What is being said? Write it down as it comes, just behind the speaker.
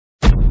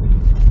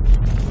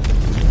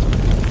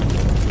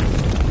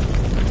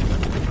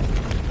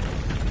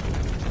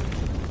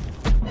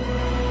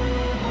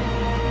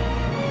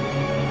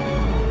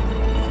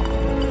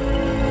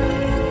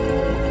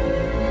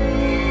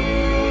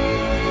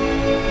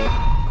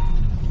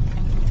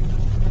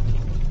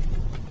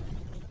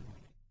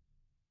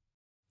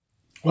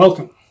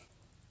Welcome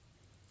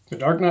to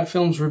Dark Knight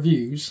Films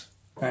Reviews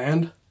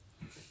and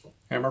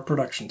Hammer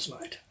Productions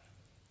Night.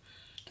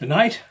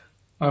 Tonight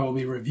I will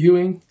be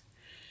reviewing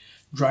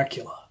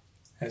Dracula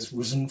Has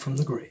Risen from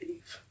the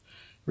Grave,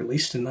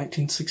 released in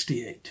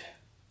 1968.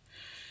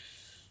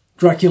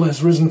 Dracula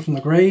Has Risen from the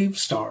Grave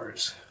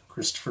stars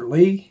Christopher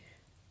Lee,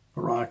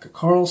 Veronica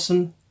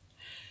Carlson,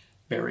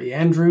 Barry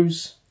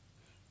Andrews,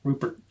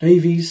 Rupert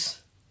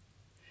Davies,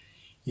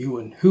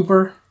 Ewan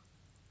Hooper,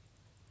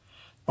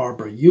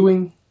 Barbara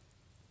Ewing,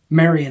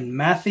 Marion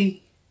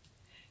Mathie,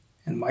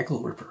 and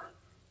Michael Ripper.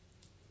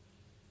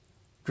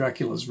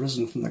 Dracula Has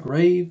Risen from the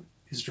Grave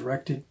is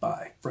directed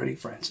by Freddie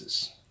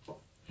Francis.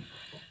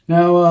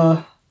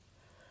 Now,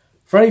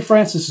 Freddie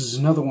Francis is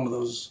another one of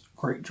those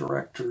great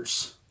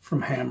directors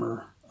from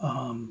Hammer,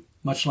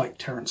 much like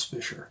Terence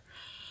Fisher.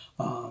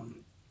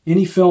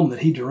 Any film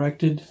that he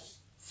directed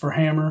for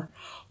Hammer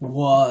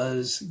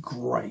was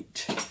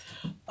great.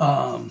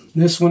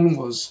 This one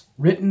was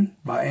written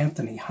by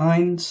Anthony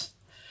Hines,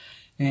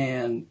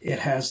 and it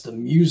has the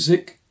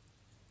music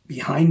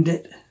behind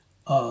it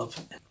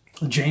of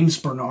James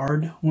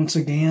Bernard once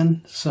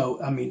again.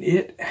 So, I mean,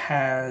 it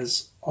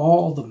has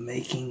all the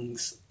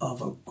makings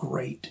of a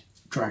great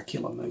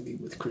Dracula movie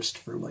with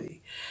Christopher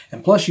Lee.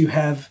 And plus you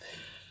have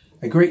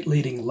a great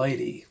leading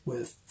lady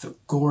with the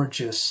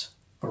gorgeous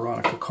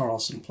Veronica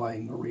Carlson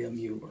playing Maria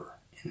Mueller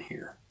in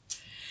here.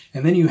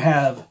 And then you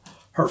have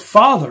her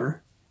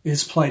father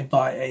is played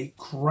by a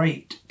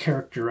great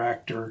character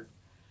actor,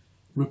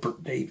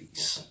 Rupert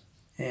Davies.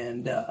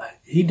 And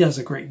he does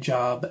a great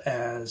job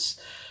as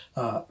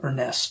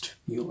Ernest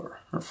Mueller,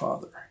 her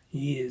father.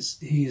 He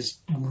is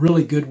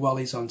really good while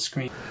he's on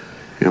screen.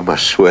 You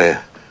must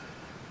swear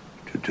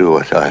to do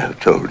what I have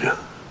told you.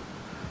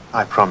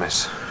 I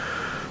promise.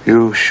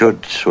 You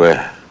should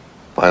swear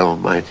by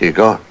Almighty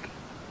God.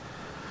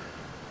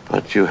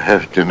 But you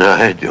have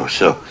denied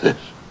yourself this.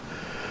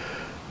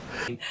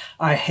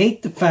 I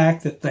hate the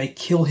fact that they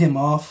kill him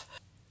off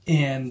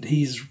and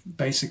he's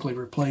basically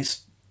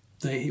replaced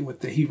with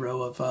the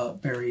hero of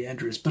Barry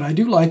Andrews. But I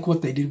do like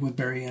what they did with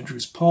Barry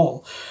Andrews'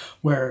 Paul,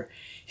 where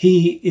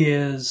he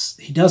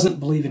doesn't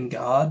believe in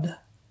God.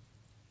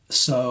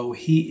 So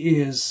he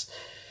is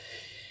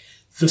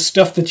the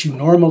stuff that you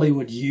normally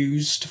would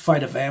use to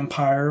fight a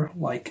vampire,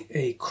 like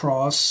a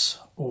cross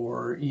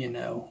or, you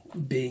know,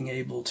 being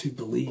able to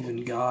believe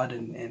in God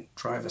and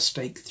drive a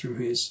stake through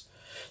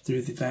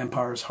the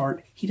vampire's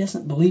heart. He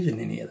doesn't believe in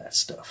any of that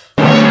stuff.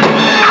 Pray!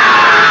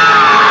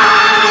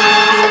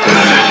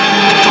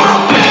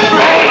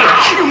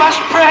 You must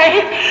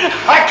pray!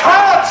 I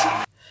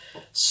can't!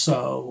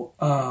 So,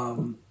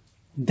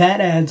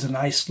 that adds a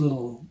nice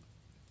little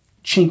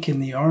chink in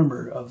the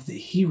armor of the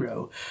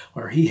hero,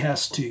 where he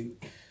has to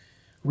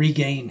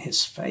regain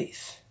his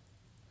faith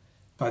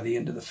by the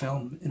end of the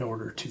film in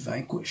order to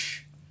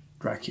vanquish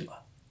Dracula.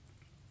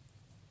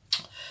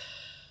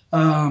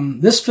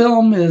 This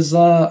film is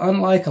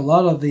unlike a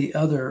lot of the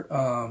other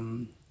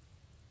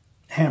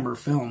Hammer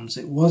films.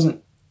 It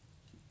wasn't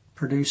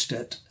produced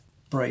at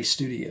Bray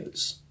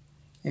Studios.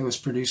 It was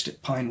produced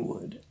at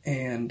Pinewood,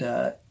 and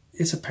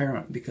it's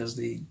apparent because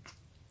the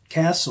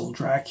castle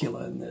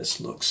Dracula in this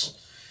looks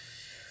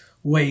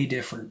way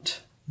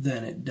different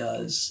than it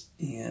does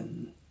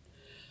in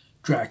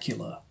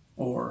Dracula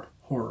or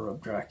Horror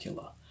of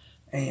Dracula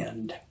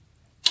and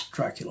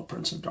Dracula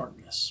Prince of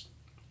Darkness.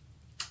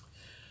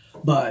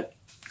 But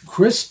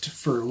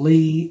Christopher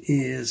Lee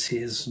is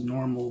his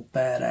normal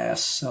badass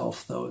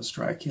self, though, as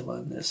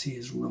Dracula in this. He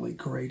is really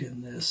great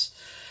in this.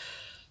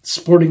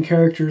 Supporting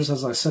characters,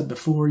 as I said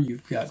before,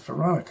 you've got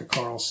Veronica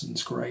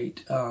Carlson's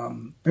great.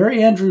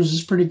 Barry Andrews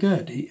is pretty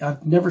good.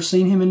 I've never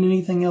seen him in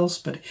anything else,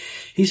 but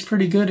he's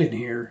pretty good in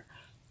here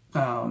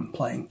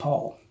playing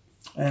Paul.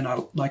 And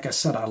like I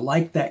said, I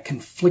like that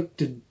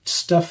conflicted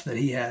stuff that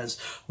he has,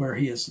 where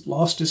he has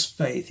lost his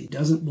faith. He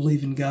doesn't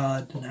believe in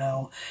God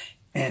now,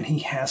 and he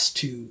has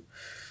to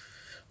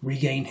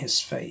regain his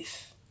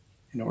faith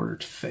in order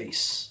to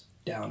face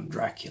down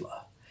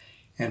Dracula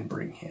and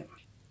bring him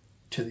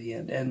to the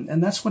end.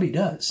 And that's what he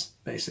does,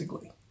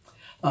 basically.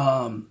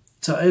 So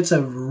it's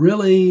a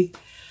really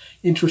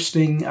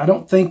interesting... I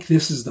don't think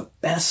this is the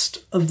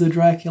best of the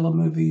Dracula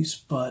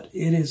movies, but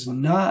it is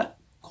not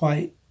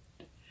quite...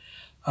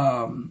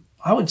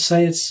 I would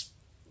say it's,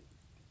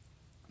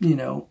 you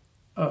know,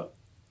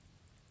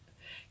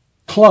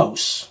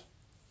 close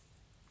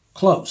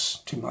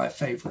to my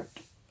favorite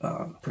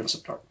Prince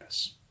of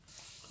Darkness.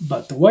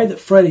 But the way that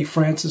Freddie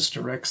Francis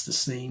directs the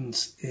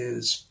scenes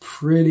is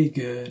pretty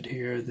good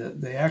here.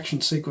 The action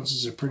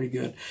sequences are pretty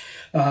good.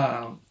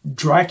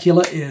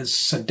 Dracula is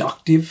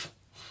seductive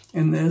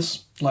in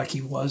this, like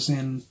he was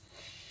in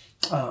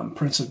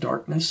Prince of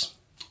Darkness.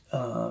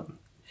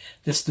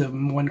 That's the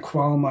one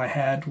qualm I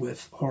had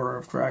with Horror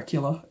of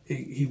Dracula.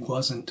 He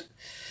wasn't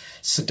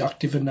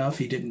seductive enough.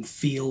 He didn't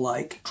feel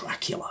like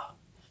Dracula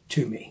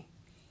to me.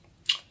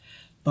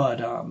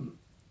 But,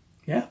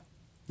 yeah,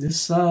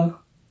 this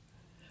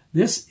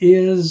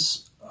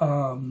is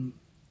one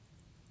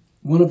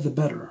of the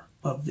better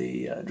of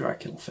the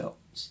Dracula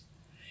films.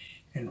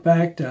 In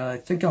fact, I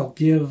think I'll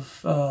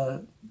give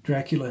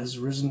Dracula Has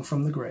Risen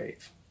from the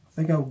Grave. I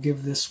think I'll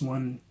give this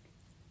one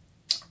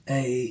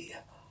a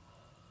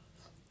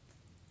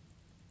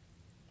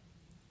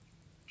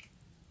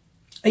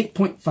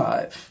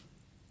 8.5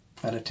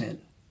 out of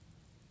 10.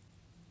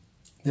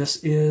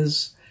 This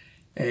is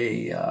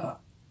a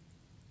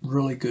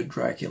really good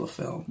Dracula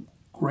film.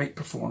 Great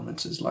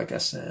performances, like I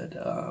said.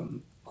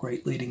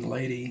 Great leading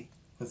lady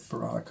with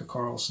Veronica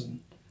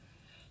Carlson.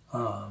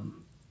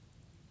 And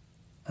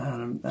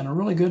a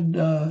really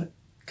good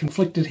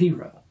conflicted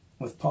hero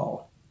with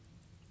Paul,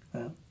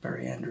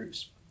 Barry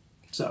Andrews.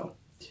 So,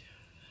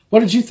 what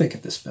did you think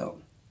of this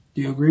film?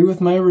 Do you agree with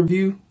my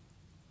review?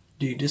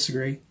 Do you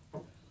disagree?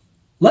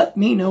 Let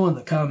me know in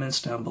the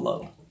comments down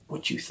below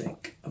what you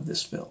think of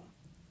this film.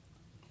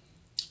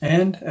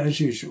 And,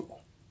 as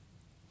usual,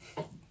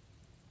 if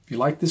you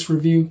like this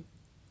review,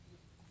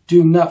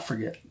 do not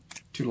forget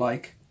to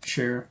like,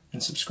 share,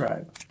 and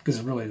subscribe, because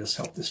it really does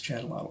help this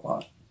channel out a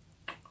lot.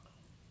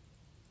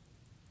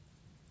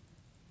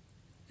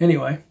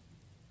 Anyway,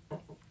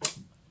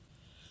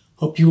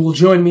 hope you will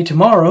join me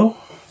tomorrow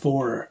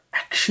for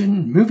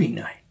Action Movie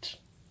Night.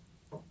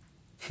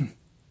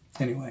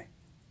 Anyway,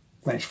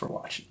 thanks for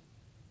watching.